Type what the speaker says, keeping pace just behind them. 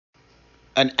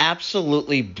An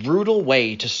absolutely brutal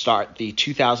way to start the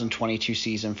 2022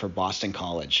 season for Boston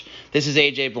College. This is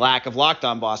AJ Black of Locked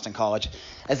On Boston College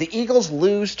as the Eagles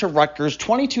lose to Rutgers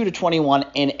 22-21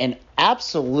 in an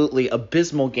absolutely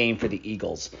abysmal game for the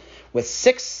Eagles with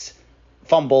 6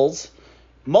 fumbles,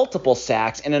 multiple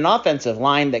sacks, and an offensive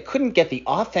line that couldn't get the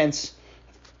offense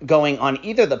going on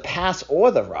either the pass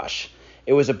or the rush.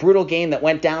 It was a brutal game that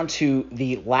went down to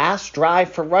the last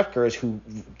drive for Rutgers, who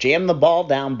jammed the ball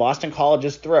down Boston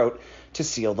College's throat to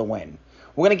seal the win.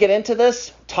 We're going to get into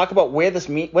this, talk about what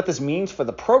this means for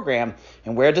the program,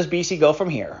 and where does BC go from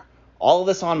here. All of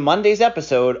this on Monday's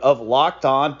episode of Locked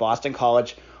On Boston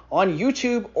College on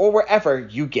YouTube or wherever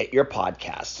you get your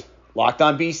podcasts. Locked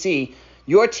On BC,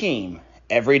 your team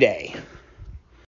every day.